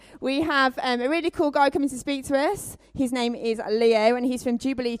We have a really cool guy coming to speak to us. His name is Leo, and he's from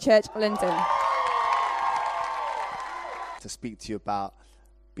Jubilee Church, London. To speak to you about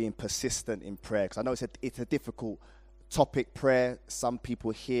being persistent in prayer, because I know it's a difficult topic, prayer. Some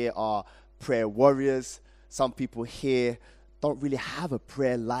people here are prayer warriors. Some people here don't really have a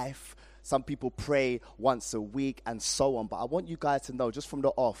prayer life. Some people pray once a week and so on. But I want you guys to know, just from the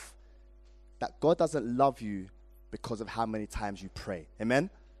off, that God doesn't love you because of how many times you pray. Amen?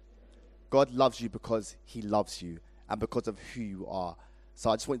 God loves you because he loves you and because of who you are. So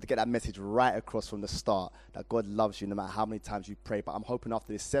I just wanted to get that message right across from the start, that God loves you no matter how many times you pray. But I'm hoping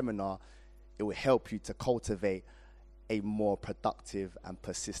after this seminar, it will help you to cultivate a more productive and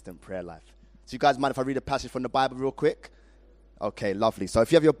persistent prayer life. So you guys mind if I read a passage from the Bible real quick? Okay, lovely. So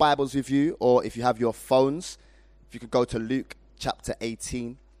if you have your Bibles with you, or if you have your phones, if you could go to Luke chapter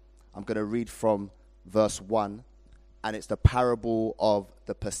 18. I'm going to read from verse 1, and it's the parable of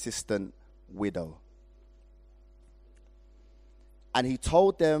the persistent widow. And he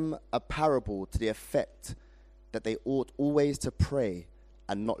told them a parable to the effect that they ought always to pray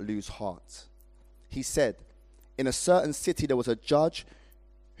and not lose heart. He said, in a certain city there was a judge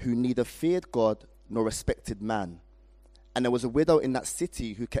who neither feared God nor respected man. And there was a widow in that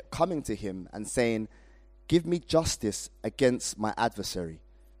city who kept coming to him and saying, give me justice against my adversary.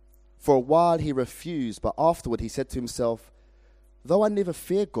 For a while he refused, but afterward he said to himself, though I neither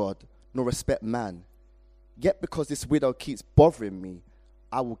fear God nor respect man, yet because this widow keeps bothering me,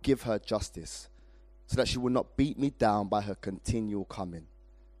 I will give her justice, so that she will not beat me down by her continual coming.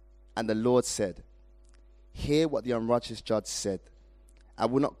 And the Lord said, hear what the unrighteous judge said.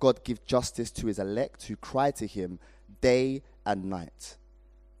 And will not God give justice to his elect who cry to him day and night?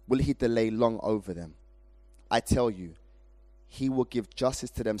 Will he delay long over them? I tell you, he will give justice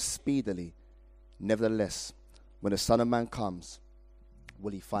to them speedily. Nevertheless, when the Son of Man comes,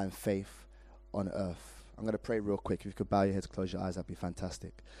 will he find faith on earth? I'm going to pray real quick. If you could bow your heads, close your eyes, that'd be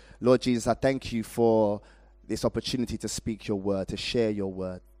fantastic. Lord Jesus, I thank you for this opportunity to speak your word, to share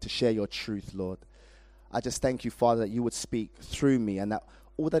your truth, Lord. I just thank you, Father, that you would speak through me, and that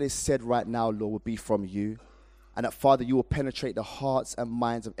all that is said right now, Lord, will be from you. And that, Father, you will penetrate the hearts and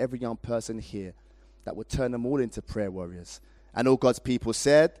minds of every young person here, that will turn them all into prayer warriors. And all God's people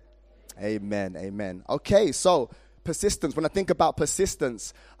said, amen, amen. Okay, so persistence. When I think about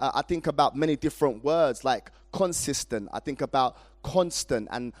persistence, I think about many different words like consistent. I think about constant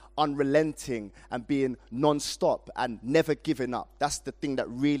and unrelenting and being non-stop and never giving up. That's the thing that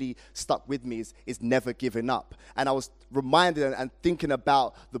really stuck with me is never giving up. And I was reminded and thinking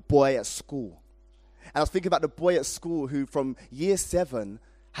about the boy at school. And I was thinking about the boy at school who from year 7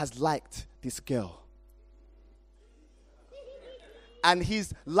 has liked this girl. And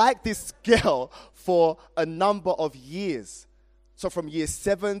he's liked this girl for a number of years. So from year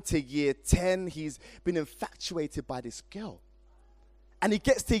 7 to year 10, he's been infatuated by this girl. And he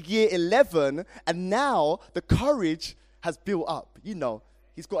gets to year 11, and now the courage has built up. You know,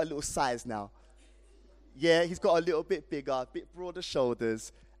 he's got a little size now. Yeah, he's got a little bit bigger, a bit broader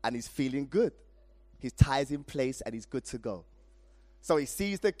shoulders, and he's feeling good. His tie's in place, and he's good to go. So he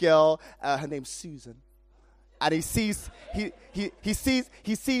sees the girl, her name's Susan. And he sees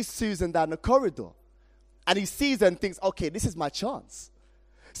Susan down the corridor. And he sees her and thinks, okay, this is my chance.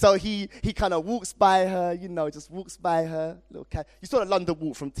 So he kind of walks by her, you know, just walks by her. Little cat. You saw the London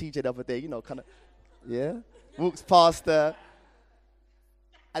Walk from TJ the other day, you know, kind of, yeah. Walks past her.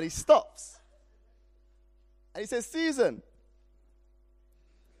 And he stops. And he says, Susan.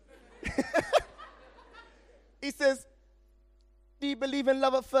 He says, do you believe in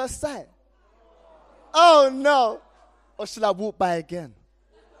love at first sight? Oh, no. Or should I walk by again?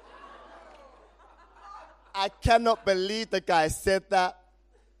 I cannot believe the guy said that.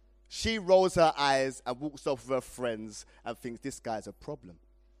 She rolls her eyes and walks off with her friends and thinks this guy's a problem.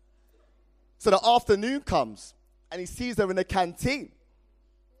 So the afternoon comes and he sees her in the canteen.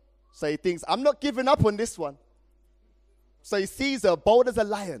 So he thinks, I'm not giving up on this one. So he sees her bold as a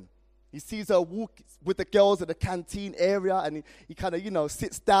lion. He sees her walk with the girls at the canteen area, and he kind of, you know,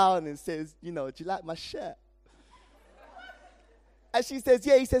 sits down and says, you know, do you like my shirt? And she says,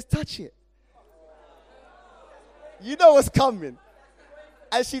 yeah. He says, touch it. You know what's coming.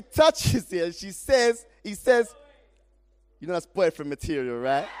 And she touches it, and he says, you know that's boyfriend material,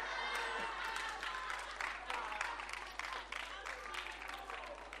 right?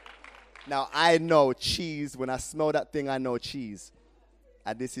 Now, I know cheese. When I smell that thing, I know cheese.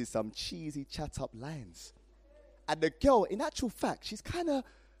 And this is some cheesy chat-up lines. And the girl, in actual fact,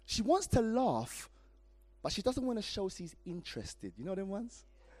 she wants to laugh, but she doesn't want to show she's interested. You know them ones?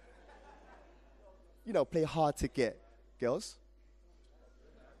 You know, play hard to get. Girls?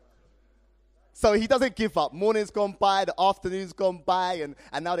 So he doesn't give up. Morning's gone by, the afternoon's gone by,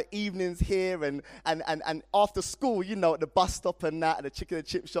 and now the evening's here, and after school, you know, at the bus stop and that, and the chicken and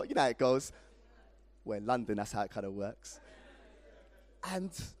chip shop, you know how it goes. Well, in London, that's how it kind of works.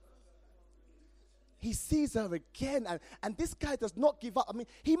 And he sees her again, and this guy does not give up. I mean,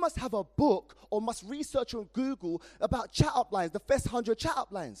 he must have a book or must research on Google about chat-up lines, the first 100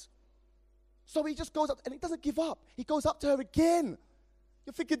 chat-up lines. So he just goes up, and he doesn't give up. He goes up to her again.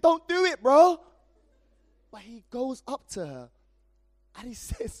 You're thinking, don't do it, bro. But he goes up to her, and he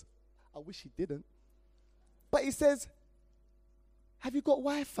says, I wish he didn't, but he says, have you got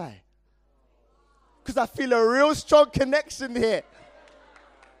Wi-Fi? Because I feel a real strong connection here.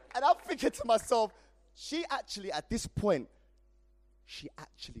 And I'm thinking to myself, she actually, at this point, she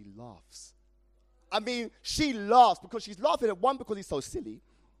actually laughs. I mean, she laughs because she's laughing at one, because he's so silly,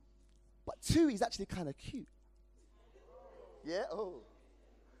 but two, he's actually kind of cute. Yeah? Oh.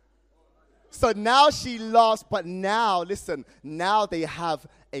 So now she laughs, but now, listen, now they have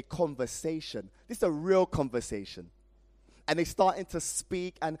a conversation. This is a real conversation. And they're starting to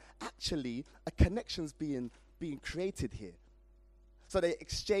speak, and actually, a connection's being created here. So they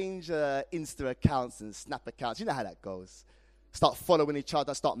exchange Insta accounts and Snap accounts. You know how that goes. Start following each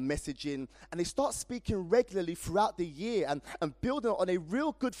other, start messaging, and they start speaking regularly throughout the year and building on a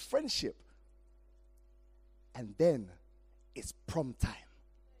real good friendship. And then it's prom time.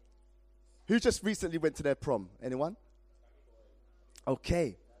 Who just recently went to their prom? Anyone?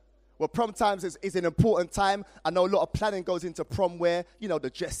 Okay. Well, prom times is an important time. I know a lot of planning goes into prom wear, you know, the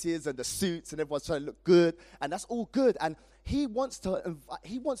dresses and the suits, and everyone's trying to look good, and that's all good. And he wants to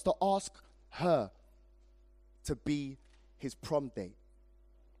ask her to be his prom date.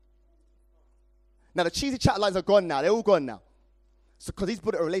 Now, the cheesy chat lines are gone now. They're all gone now. So, because he's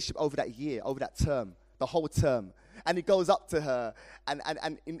built a relationship over that year, over that term, the whole term. And he goes up to her, and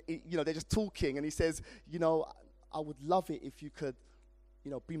you know, they're just talking, and he says, you know, I would love it if you could, you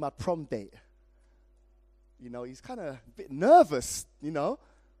know, be my prom date. You know, he's kind of a bit nervous, you know.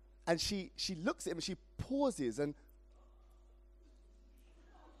 And she looks at him, and she pauses, and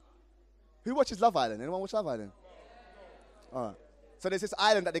who watches Love Island? Anyone watch Love Island? All right. So there's this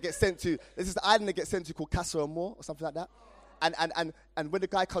island that they get sent to. There's this island they get sent to called Casa Amor or something like that. And when the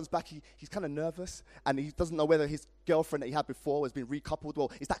guy comes back, he's kind of nervous, and he doesn't know whether his girlfriend that he had before has been recoupled.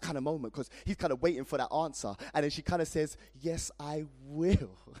 Well, it's that kind of moment, because he's kind of waiting for that answer. And then she kind of says, yes, I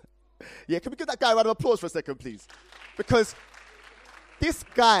will. Yeah, can we give that guy a round of applause for a second, please? Because this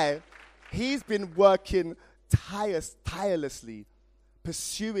guy, he's been working tirelessly,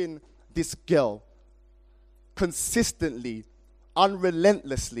 pursuing this girl, consistently,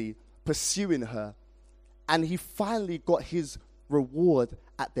 unrelentlessly pursuing her. And he finally got his reward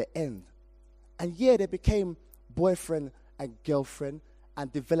at the end. And yeah, they became boyfriend and girlfriend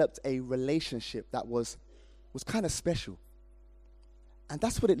and developed a relationship that was kind of special. And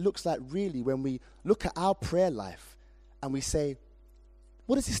that's what it looks like really when we look at our prayer life and we say,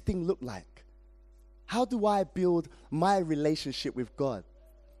 what does this thing look like? How do I build my relationship with God?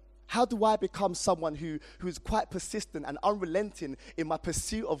 How do I become someone who is quite persistent and unrelenting in my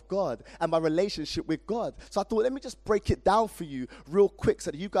pursuit of God and my relationship with God? So I thought, let me just break it down for you real quick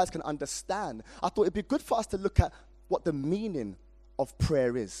so that you guys can understand. I thought it'd be good for us to look at what the meaning of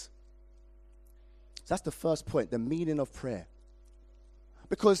prayer is. So that's the first point, the meaning of prayer.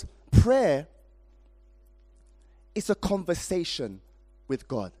 Because prayer is a conversation with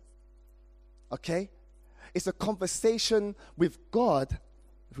God. Okay? It's a conversation with God.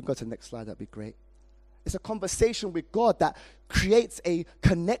 If we go to the next slide, that'd be great. It's a conversation with God that creates a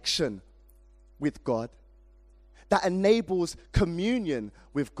connection with God, that enables communion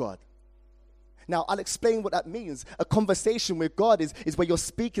with God. Now, I'll explain what that means. A conversation with God is where you're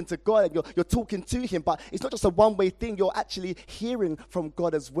speaking to God and you're talking to Him, but it's not just a one-way thing. You're actually hearing from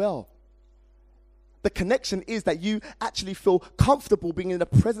God as well. The connection is that you actually feel comfortable being in the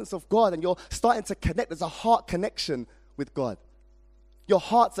presence of God, and you're starting to connect. There's a heart connection with God. Your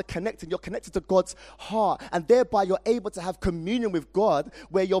hearts are connected. You're connected to God's heart. And thereby you're able to have communion with God,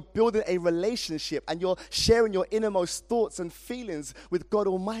 where you're building a relationship and you're sharing your innermost thoughts and feelings with God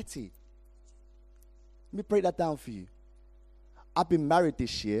Almighty. Let me break that down for you. I've been married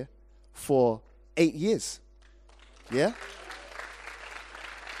this year for 8 years. Yeah?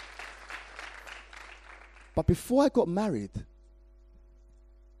 But before I got married,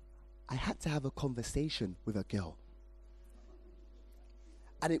 I had to have a conversation with a girl.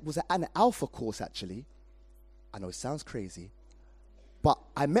 And it was an alpha course, actually. I know it sounds crazy, but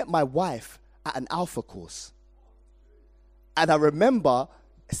I met my wife at an alpha course. And I remember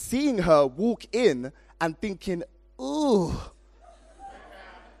seeing her walk in and thinking, ooh,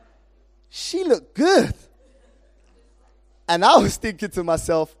 she looked good. And I was thinking to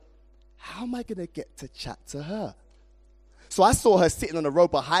myself, how am I going to get to chat to her? So I saw her sitting on the row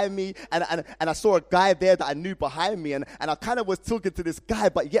behind me, and I saw a guy there that I knew behind me, and I kind of was talking to this guy,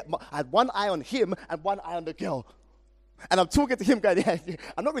 but yet I had one eye on him and one eye on the girl. And I'm talking to him going, yeah,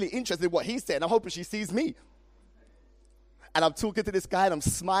 I'm not really interested in what he's saying. I'm hoping she sees me. And I'm talking to this guy, and I'm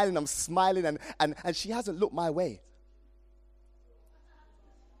smiling, and she hasn't looked my way.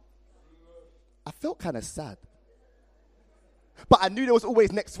 I felt kind of sad. But I knew there was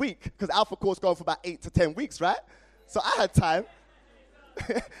always next week, because Alpha course going for about 8 to 10 weeks, right? So I had time.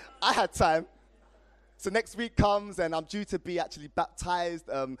 I had time. So next week comes, and I'm due to be actually baptized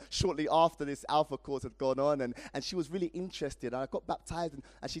shortly after this Alpha course had gone on, and she was really interested. And I got baptized,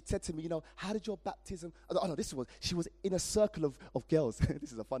 and she said to me, how did your baptism... Oh, no, she was in a circle of girls.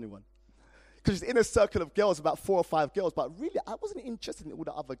 This is a funny one. Because she's in a circle of girls, about 4 or 5 girls, but really, I wasn't interested in all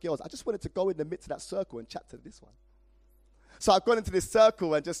the other girls. I just wanted to go in the midst of that circle and chat to this one. So I've gone into this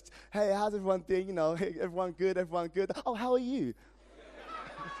circle and just, hey, how's everyone doing? Hey, everyone good? Oh, how are you?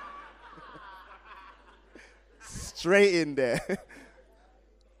 Straight in there.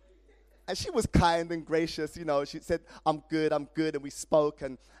 And she was kind and gracious, She said, I'm good. And we spoke,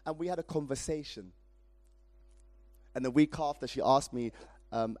 and we had a conversation. And the week after, she asked me,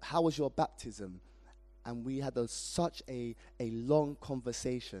 how was your baptism? And we had such a long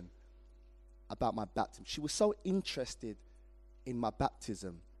conversation about my baptism. She was so interested in my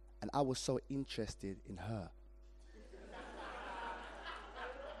baptism, and I was so interested in her.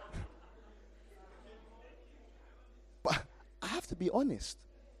 But I have to be honest.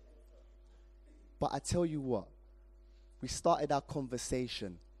 But I tell you what, we started our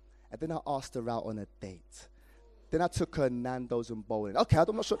conversation, and then I asked her out on a date. Then I took her Nando's and bowling. Okay,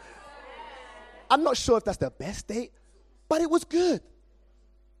 I'm not sure. I'm not sure if that's the best date, but it was good.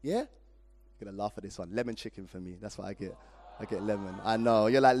 Yeah? You're gonna laugh at this one. Lemon chicken for me. That's what I get. I get lemon. I know.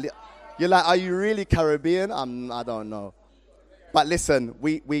 You're like, are you really Caribbean? I don't know. But listen,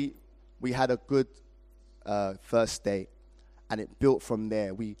 we had a good first date, and it built from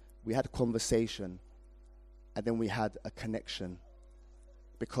there. We had a conversation, and then we had a connection,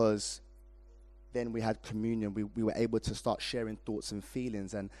 because then we had communion. We were able to start sharing thoughts and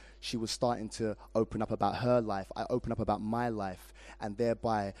feelings, and she was starting to open up about her life. I opened up about my life, and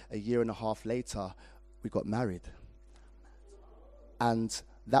thereby, a year and a half later, we got married. And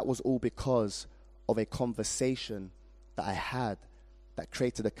that was all because of a conversation that I had that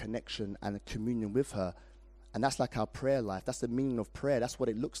created a connection and a communion with her. And that's like our prayer life. That's the meaning of prayer. That's what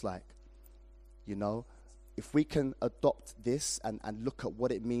it looks like. If we can adopt this and look at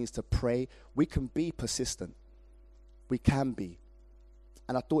what it means to pray, we can be persistent. We can be.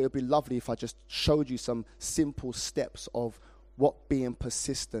 And I thought it would be lovely if I just showed you some simple steps of what being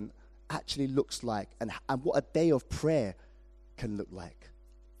persistent actually looks like, and what a day of prayer can look like.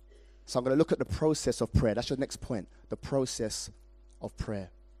 So I'm going to look at the process of prayer. That's your next point, the process of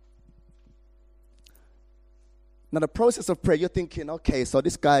prayer. Now, the process of prayer, you're thinking, okay, so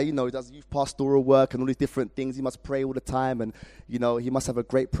this guy, he does youth pastoral work and all these different things. He must pray all the time, and, he must have a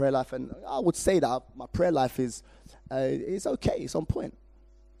great prayer life. And I would say that my prayer life is okay. It's on point.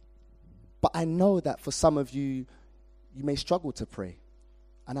 But I know that for some of you, you may struggle to pray.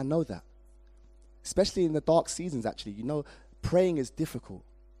 And I know that. Especially in the dark seasons, actually. Praying is difficult.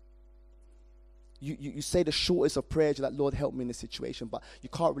 You say the shortest of prayers, you're like, Lord, help me in this situation, but you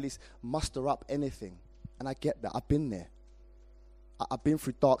can't really muster up anything. And I get that. I've been there. I've been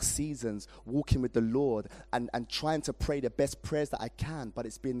through dark seasons, walking with the Lord and trying to pray the best prayers that I can, but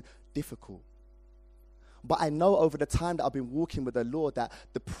it's been difficult. But I know over the time that I've been walking with the Lord that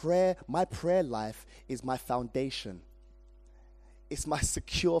my prayer life is my foundation. It's my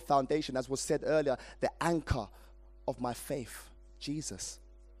secure foundation, as was said earlier, the anchor of my faith, Jesus.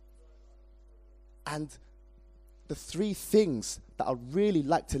 And the 3 things that I really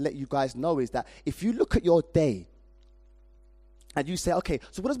like to let you guys know is that if you look at your day and you say, okay,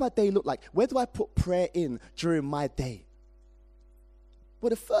 so what does my day look like? Where do I put prayer in during my day? Well,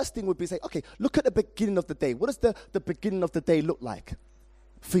 the first thing would be say, okay, look at the beginning of the day. What does the beginning of the day look like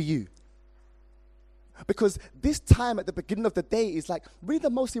for you? Because this time at the beginning of the day is like really the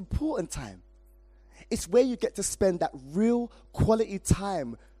most important time. It's where you get to spend that real quality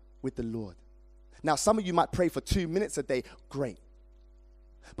time with the Lord. Now, some of you might pray for 2 minutes a day. Great.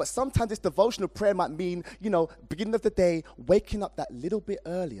 But sometimes this devotional prayer might mean, beginning of the day, waking up that little bit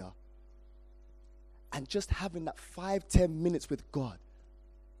earlier and just having that 5-10 minutes with God.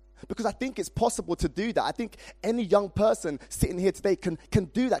 Because I think it's possible to do that. I think any young person sitting here today can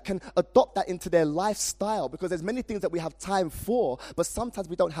do that, can adopt that into their lifestyle, because there's many things that we have time for, but sometimes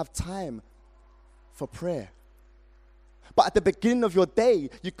we don't have time for prayer. But at the beginning of your day,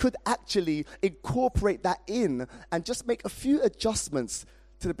 you could actually incorporate that in and just make a few adjustments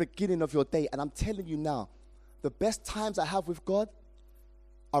to the beginning of your day. And I'm telling you now, the best times I have with God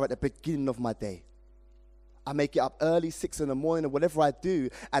are at the beginning of my day. I may get up early, 6 in the morning, or whatever I do,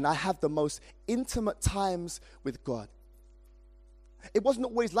 and I have the most intimate times with God. It wasn't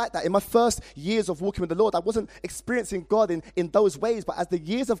always like that. In my first years of walking with the Lord, I wasn't experiencing God in those ways. But as the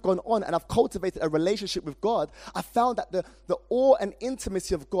years have gone on and I've cultivated a relationship with God, I found that the awe and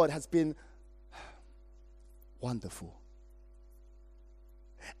intimacy of God has been wonderful.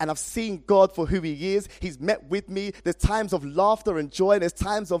 And I've seen God for who he is. He's met with me. There's times of laughter and joy. There's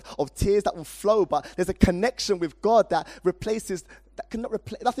times of tears that will flow. But there's a connection with God that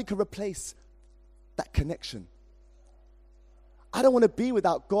nothing can replace that connection. I don't want to be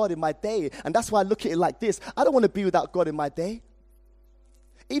without God in my day. And that's why I look at it like this. I don't want to be without God in my day.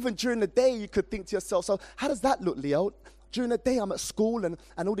 Even during the day, you could think to yourself, so how does that look, Leo? During the day, I'm at school and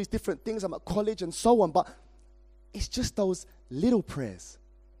all these different things. I'm at college and so on. But it's just those little prayers.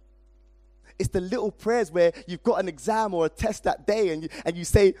 It's the little prayers where you've got an exam or a test that day and you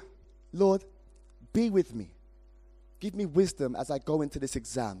say, Lord, be with me. Give me wisdom as I go into this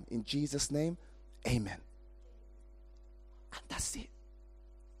exam. In Jesus' name, amen. And that's it.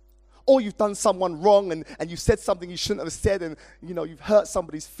 Or you've done someone wrong and you said something you shouldn't have said and, you've hurt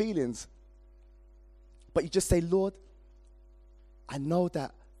somebody's feelings. But you just say, Lord, I know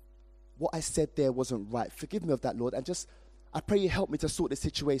that what I said there wasn't right. Forgive me of that, Lord. And I pray you help me to sort this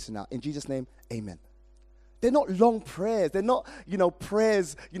situation out. In Jesus' name, amen. They're not long prayers. They're not,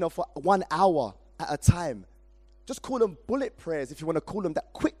 prayers, for 1 hour at a time. Just call them bullet prayers if you want to call them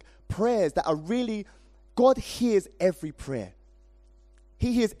that. Quick prayers that are really... God hears every prayer.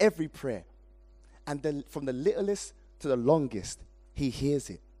 He hears every prayer. And from the littlest to the longest, he hears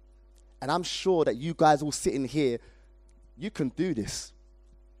it. And I'm sure that you guys all sitting here, you can do this.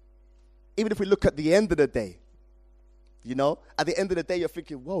 Even if we look at the end of the day, at the end of the day, you're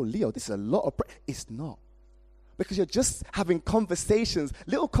thinking, whoa, Leo, this is a lot of prayer. It's not. Because you're just having conversations,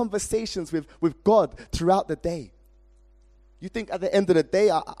 little conversations with God throughout the day. You think at the end of the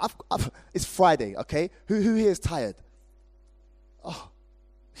day, it's Friday, okay? Who here is tired? Oh,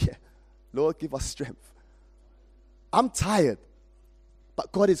 yeah. Lord, give us strength. I'm tired,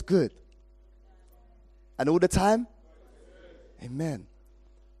 but God is good. And all the time? Amen.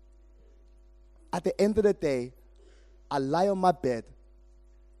 At the end of the day, I lie on my bed,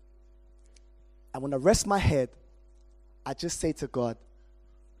 and when I rest my head, I just say to God,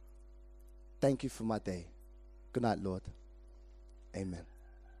 thank you for my day. Good night, Lord. Amen.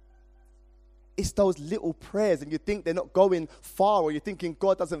 It's those little prayers, and you think they're not going far, or you're thinking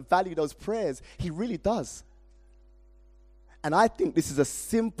God doesn't value those prayers. He really does. And I think this is a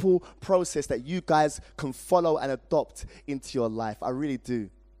simple process that you guys can follow and adopt into your life. I really do.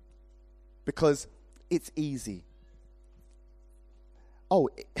 Because it's easy.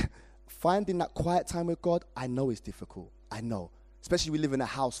 Finding that quiet time with God, I know is difficult. I know. Especially we live in a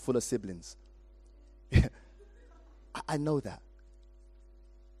house full of siblings. I know that.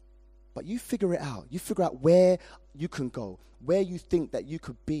 But you figure it out. You figure out where you can go, where you think that you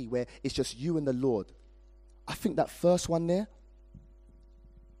could be, where it's just you and the Lord. I think that first one there,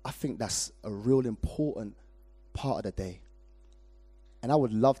 I think that's a real important part of the day. And I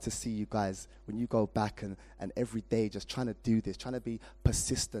would love to see you guys, when you go back and every day just trying to do this, trying to be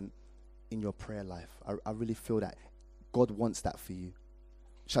persistent in your prayer life. I really feel that God wants that for you.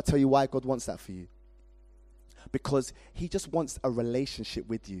 Shall I tell you why God wants that for you? Because he just wants a relationship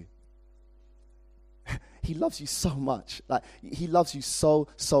with you. He loves you so much. Like, he loves you so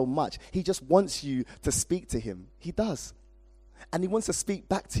much. He just wants you to speak to him. He does. And he wants to speak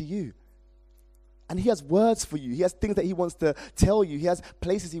back to you. And he has words for you. He has things that he wants to tell you. He has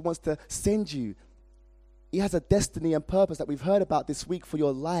places he wants to send you. He has a destiny and purpose that we've heard about this week for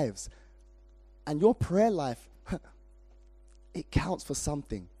your lives. And your prayer life, it counts for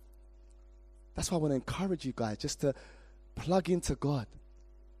something. That's why I want to encourage you guys just to plug into God.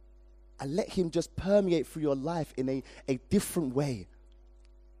 And let him just permeate through your life in a different way.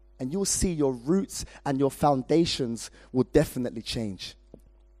 And you'll see your roots and your foundations will definitely change.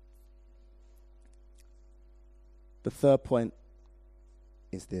 The third point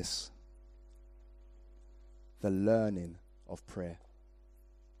is this: the learning of prayer.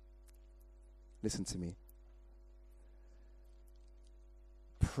 Listen to me.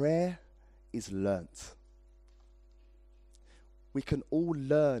 Prayer is learnt. We can all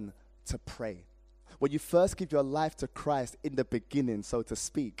learn to pray. When you first give your life to Christ in the beginning, so to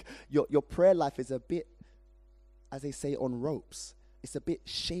speak, your prayer life is a bit, as they say, on ropes. it's a bit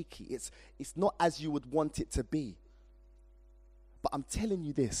shaky. It's not as you would want it to be. But I'm telling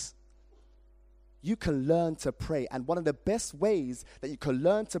you this. You can learn to pray. And one of the best ways that you can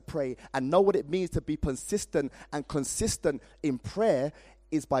learn to pray and know what it means to be consistent and consistent in prayer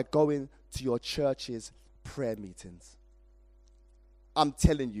is by going to your church's prayer meetings. I'm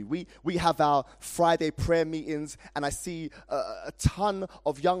telling you, we have our Friday prayer meetings, and I see a ton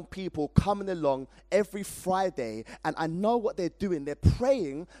of young people coming along every Friday, and I know what they're doing. They're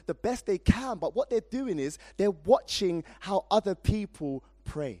praying the best they can, but what they're doing is they're watching how other people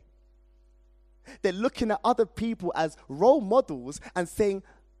pray. They're looking at other people as role models and saying,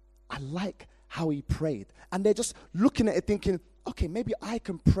 I like how he prayed. And they're just looking at it thinking, okay, maybe I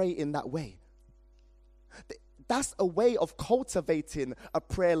can pray in that way. That's a way of cultivating a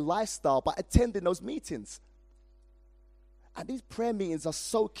prayer lifestyle by attending those meetings. And these prayer meetings are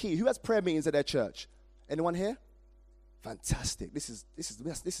so key. Who has prayer meetings at their church? Anyone here? Fantastic. This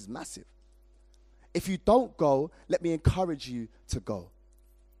is massive. If you don't go, let me encourage you to go.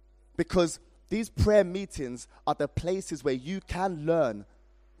 Because these prayer meetings are the places where you can learn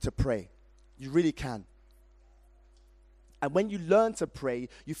to pray. You really can. And when you learn to pray,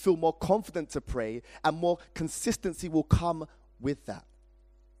 you feel more confident to pray, and more consistency will come with that.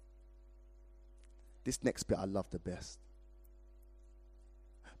 This next bit I love the best.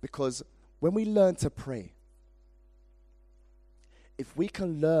 Because when we learn to pray, if we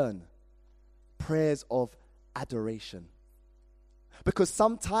can learn prayers of adoration, because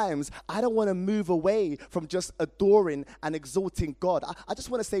sometimes I don't want to move away from just adoring and exalting God. I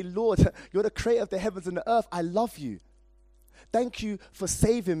just want to say, Lord, you're the creator of the heavens and the earth. I love you. Thank you for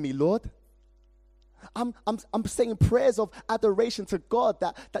saving me, Lord. I'm saying prayers of adoration to God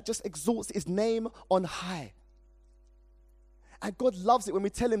that just exalts his name on high. And God loves it when we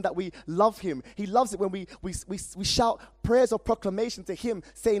tell him that we love him. He loves it when we shout prayers of proclamation to him,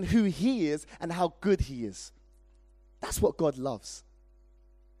 saying who he is and how good he is. That's what God loves.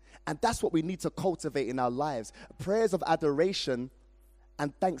 And that's what we need to cultivate in our lives. Prayers of adoration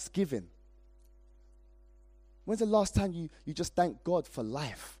and thanksgiving. When's the last time you just thank God for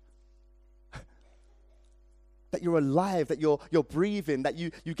life? That you're alive, that you're breathing, that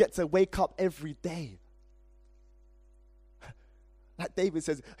you get to wake up every day. Like David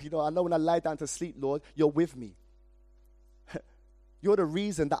says, I know when I lie down to sleep, Lord, you're with me. You're the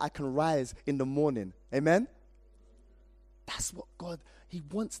reason that I can rise in the morning. Amen? That's what God, he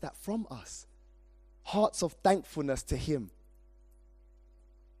wants that from us. Hearts of thankfulness to him.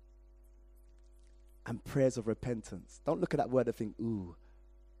 And prayers of repentance. Don't look at that word and think, ooh.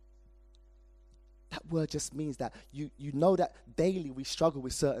 That word just means that you know that daily we struggle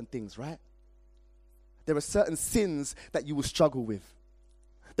with certain things, right? There are certain sins that you will struggle with.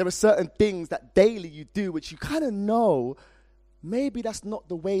 There are certain things that daily you do which you kind of know maybe that's not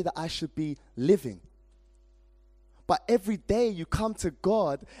the way that I should be living. But every day you come to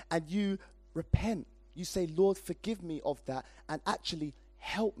God and you repent. You say, Lord, forgive me of that and actually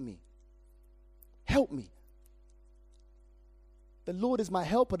help me. Help me. The Lord is my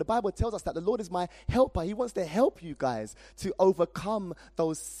helper. The Bible tells us that the Lord is my helper. He wants to help you guys to overcome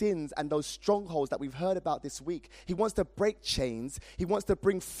those sins and those strongholds that we've heard about this week. He wants to break chains. He wants to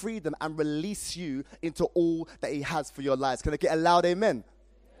bring freedom and release you into all that he has for your lives. Can I get a loud amen?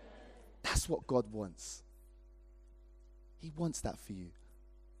 That's what God wants. He wants that for you.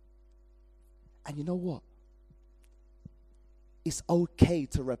 And you know what? It's okay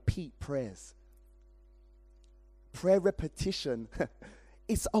to repeat prayers. Prayer repetition,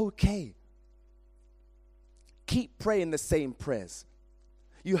 it's okay. Keep praying the same prayers.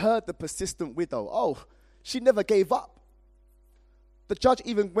 You heard the persistent widow. Oh, she never gave up. The judge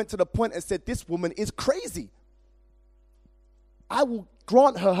even went to the point and said, this woman is crazy. I will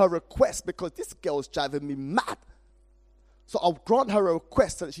grant her request because this girl's driving me mad. So I'll grant her a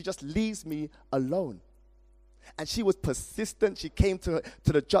request so that she just leaves me alone. And she was persistent. She came to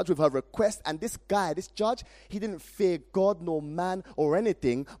the judge with her request. And this judge, he didn't fear God nor man or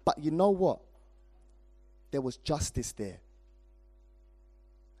anything. But you know what? There was justice there.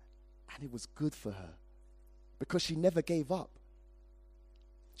 And it was good for her. Because she never gave up.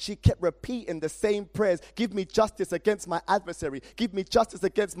 She kept repeating the same prayers. Give me justice against my adversary. Give me justice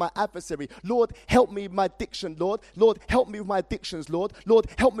against my adversary. Lord, help me with my addiction, Lord. Lord, help me with my addictions, Lord. Lord,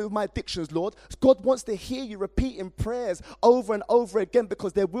 help me with my addictions, Lord. God wants to hear you repeating prayers over and over again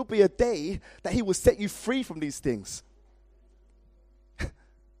because there will be a day that he will set you free from these things.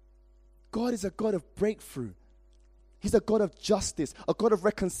 God is a God of breakthrough. He's a God of justice, a God of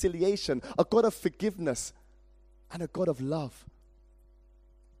reconciliation, a God of forgiveness, and a God of love.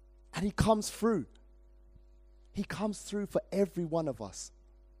 And he comes through. He comes through for every one of us.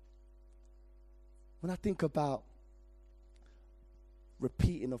 When I think about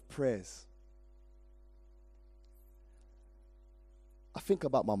repeating of prayers, I think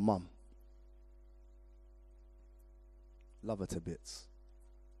about my mum. Love her to bits.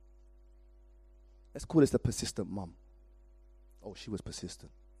 Let's call this the persistent mum. Oh, she was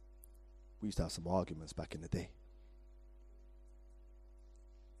persistent. We used to have some arguments back in the day.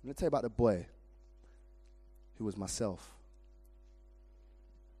 I'm going to tell you about the boy who was myself,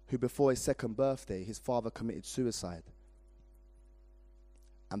 who before his second birthday, his father committed suicide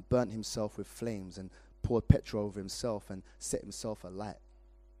and burnt himself with flames and poured petrol over himself and set himself alight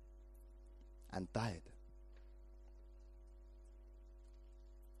and died.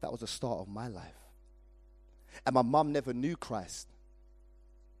 That was the start of my life. And my mum never knew Christ,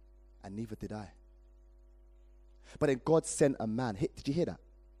 and neither did I. But then God sent a man. Did you hear that?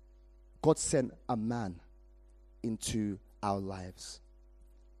 God sent a man into our lives.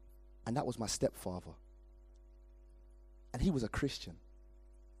 And that was my stepfather. And he was a Christian.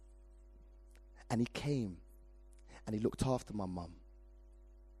 And he came and he looked after my mum.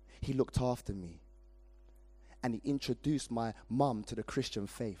 He looked after me. And he introduced my mum to the Christian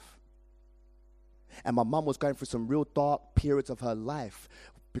faith. And my mum was going through some real dark periods of her life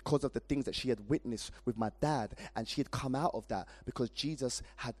because of the things that she had witnessed with my dad. And she had come out of that because Jesus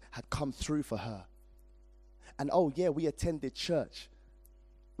had come through for her. And oh yeah, we attended church.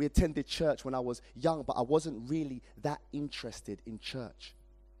 We attended church when I was young, but I wasn't really that interested in church.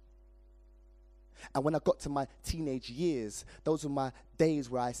 And when I got to my teenage years, those were my days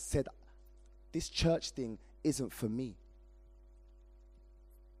where I said, this church thing isn't for me.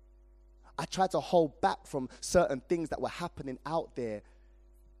 I tried to hold back from certain things that were happening out there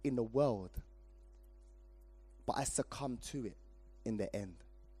in the world. But I succumbed to it in the end.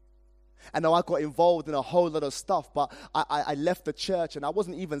 And now I got involved in a whole lot of stuff, but I left the church and I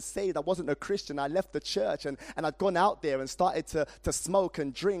wasn't even saved. I wasn't a Christian. I left the church and I'd gone out there and started to smoke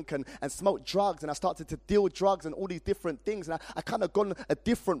and drink and smoke drugs, and I started to deal drugs and all these different things. And I kind of gone a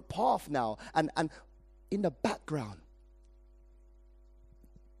different path now. And in the background,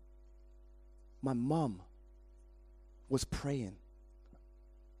 my mum was praying.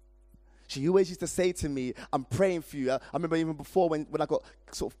 She always used to say to me, I'm praying for you. I remember even before when I got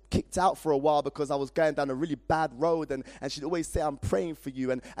sort of kicked out for a while because I was going down a really bad road, and she'd always say, I'm praying for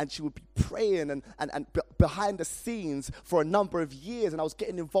you. And she would be praying and behind the scenes for a number of years. And I was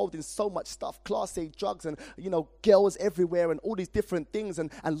getting involved in so much stuff, Class A drugs and, girls everywhere and all these different things.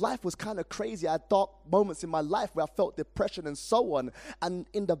 And life was kind of crazy. I had dark moments in my life where I felt depression and so on. And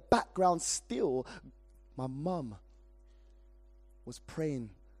in the background still, my mum was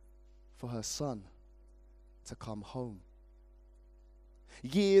praying for her son to come home.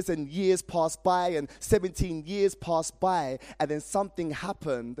 Years and years passed by, and 17 years passed by, and then something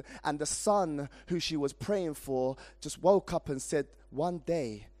happened, and the son who she was praying for just woke up and said one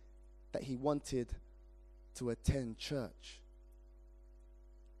day that he wanted to attend church.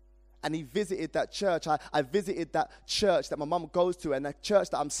 And he visited that church. I visited that church that my mum goes to, and that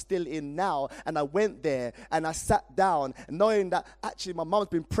church that I'm still in now. And I went there and I sat down, knowing that actually my mum's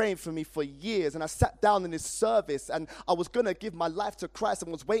been praying for me for years. And I sat down in this service, and I was going to give my life to Christ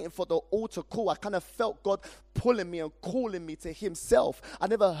and was waiting for the altar call. I kind of felt God pulling me and calling me to himself. I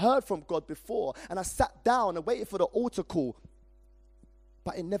never heard from God before. And I sat down and waited for the altar call,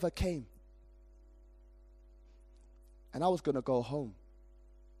 but it never came. And I was going to go home,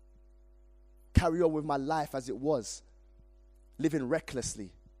 carry on with my life as it was, living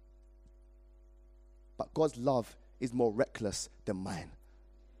recklessly. But God's love is more reckless than mine.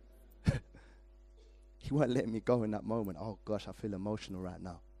 He won't let me go in that moment. Oh gosh, I feel emotional right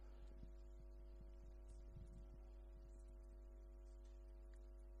now.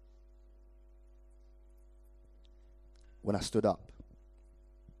 When I stood up,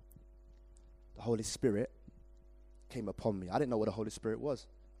 the Holy Spirit came upon me. I didn't know what the Holy Spirit was.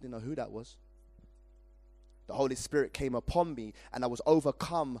 I didn't know who that was. The Holy Spirit came upon me, and I was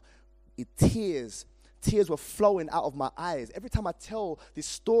overcome with tears. Tears were flowing out of my eyes. Every time I tell this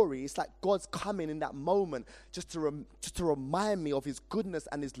story, it's like God's coming in that moment just to remind me of his goodness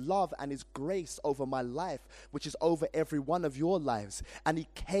and his love and his grace over my life, which is over every one of your lives. And he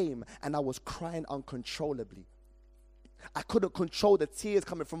came, and I was crying uncontrollably. I couldn't control the tears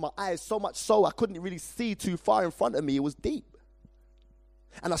coming from my eyes, so much so I couldn't really see too far in front of me. It was deep.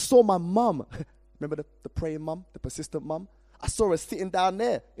 And I saw my mum. Remember the praying mum, the persistent mum? I saw her sitting down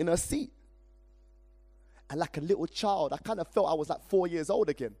there in her seat. And like a little child, I kind of felt I was like 4 years old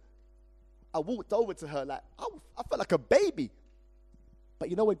again. I walked over to her like, I felt like a baby. But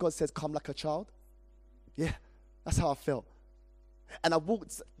you know when God says, come like a child? Yeah, That's how I felt. And I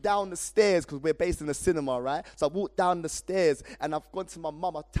walked down the stairs because we're based in the cinema, right? So I walked down the stairs and I've gone to my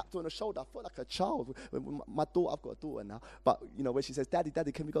mum. I tapped her on the shoulder. I felt like a child. My daughter, I've got a daughter now. But, when she says, Daddy,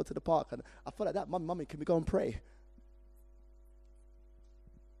 can we go to the park? And I felt like that. Mummy, can we go and pray?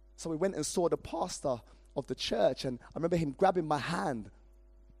 So we went and saw the pastor of the church. And I remember him grabbing my hand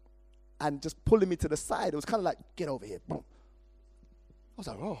and just pulling me to the side. It was kind of like, get over here. Boom. I was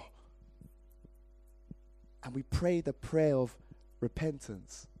like, oh. And we prayed the prayer of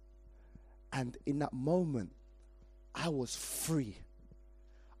repentance. And in that moment, I was free.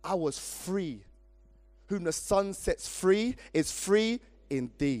 I was free. Whom the Son sets free is free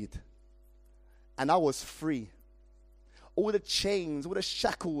indeed. And I was free. All the chains, all the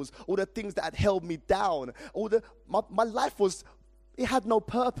shackles, all the things that had held me down, my life it had no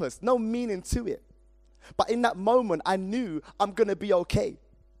purpose, no meaning to it. But in that moment, I knew I'm going to be okay.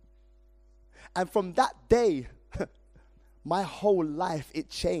 And from that day, my whole life, it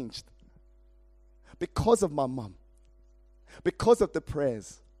changed. Because of my mum. Because of the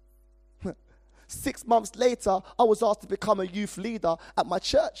prayers. 6 months later, I was asked to become a youth leader at my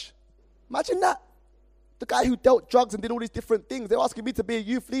church. Imagine that. The guy who dealt drugs and did all these different things, they're asking me to be a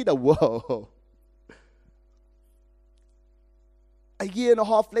youth leader. Whoa. A year and a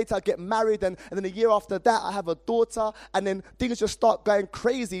half later, I get married, and then a year after that, I have a daughter, and then things just start going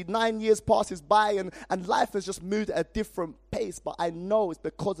crazy. 9 years passes by, and life has just moved at a different pace, but I know it's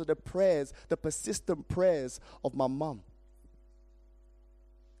because of the prayers, the persistent prayers of my mum.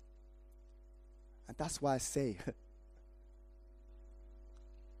 And that's why I say,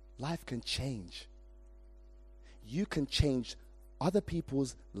 life can change. You can change other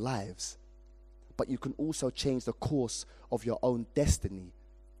people's lives, but you can also change the course of your own destiny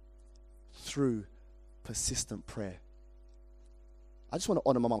through persistent prayer. I just want to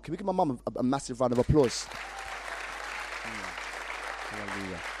honor my mom. Can we give my mom a massive round of applause?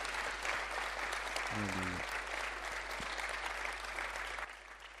 Hallelujah. Hallelujah.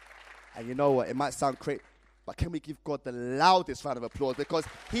 And you know what? It might sound crazy, but can we give God the loudest round of applause? Because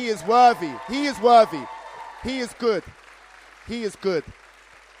He is worthy. He is worthy. He is good. He is good.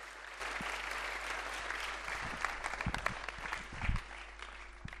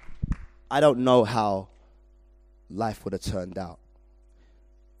 I don't know how life would have turned out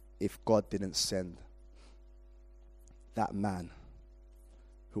if God didn't send that man,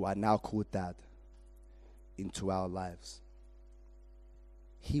 who I now call Dad, into our lives.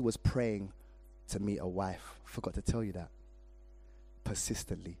 He was praying to meet a wife. Forgot to tell you that.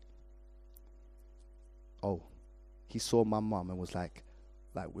 Persistently. Oh, he saw my mom and was like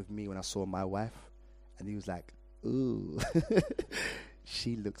with me when I saw my wife, and he was like, ooh,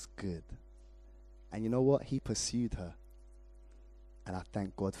 she looks good. And you know what? He pursued her. And I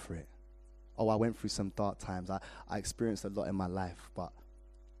thank God for it. Oh, I went through some dark times. I experienced a lot in my life, but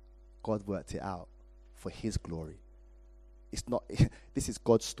God worked it out for His glory. It's not, this is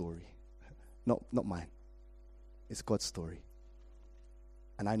God's story, not mine. It's God's story.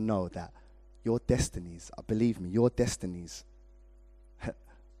 And I know that your destinies, believe me, your destinies,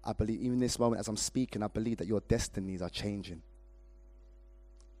 I believe, even this moment as I'm speaking, I believe that your destinies are changing.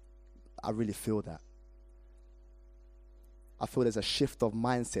 I really feel that. I feel there's a shift of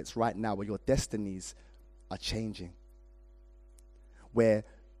mindsets right now where your destinies are changing. Where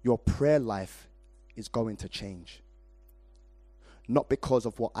your prayer life is going to change. Not because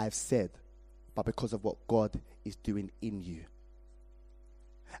of what I've said, but because of what God is doing in you.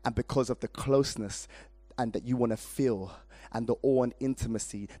 And because of the closeness and that you want to feel, and the awe and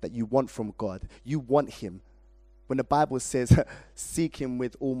intimacy that you want from God. You want Him. When the Bible says, seek Him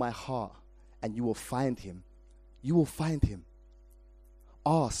with all my heart, and you will find Him. You will find Him.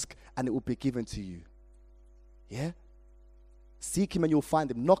 Ask, and it will be given to you. Yeah? Seek Him and you'll find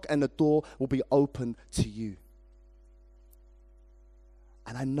Him. Knock and the door will be open to you.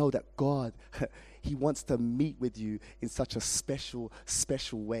 And I know that God, He wants to meet with you in such a special,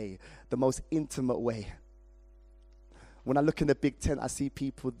 special way. The most intimate way. When I look in the big tent, I see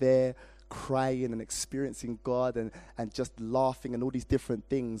people there crying and experiencing God and just laughing and all these different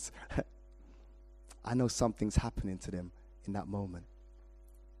things. I know something's happening to them in that moment.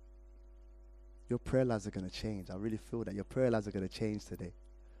 Your prayer lives are going to change. I really feel that. Your prayer lives are going to change today.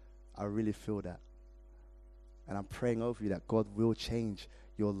 I really feel that. And I'm praying over you that God will change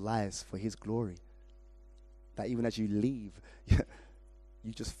your lives for His glory. That even as you leave,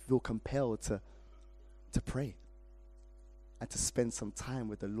 you just feel compelled to pray and to spend some time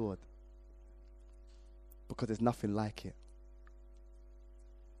with the Lord. Because there's nothing like it.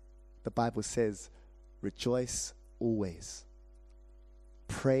 The Bible says, rejoice always.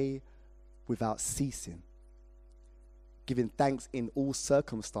 Pray without ceasing. giving thanks in all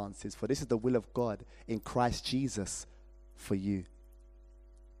circumstances, for this is the will of God in Christ Jesus for you.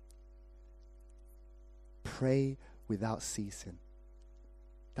 Pray without ceasing.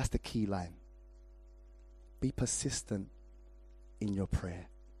 That's the key line. Be persistent in your prayer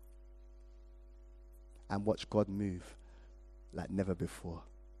and watch God move like never before.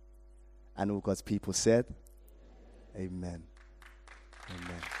 And all God's people said, amen.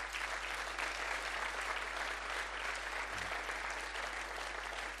 Amen.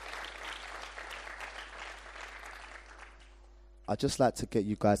 I'd just like to get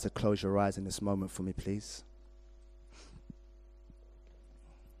you guys to close your eyes in this moment for me, please.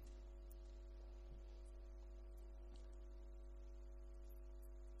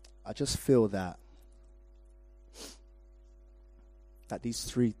 I just feel that these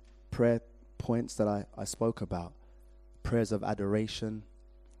 3 prayer points that I spoke about, prayers of adoration,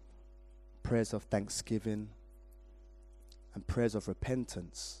 prayers of thanksgiving, and prayers of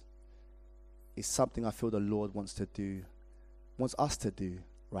repentance, is something I feel the Lord wants us to do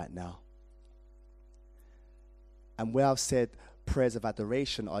right now. And where I've said prayers of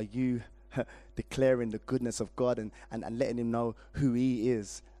adoration, are you declaring the goodness of God and letting him know who he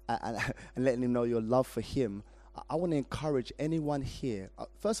is and letting him know your love for him? I want to encourage anyone here.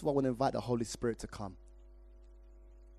 First of all, I want to invite the Holy Spirit to come.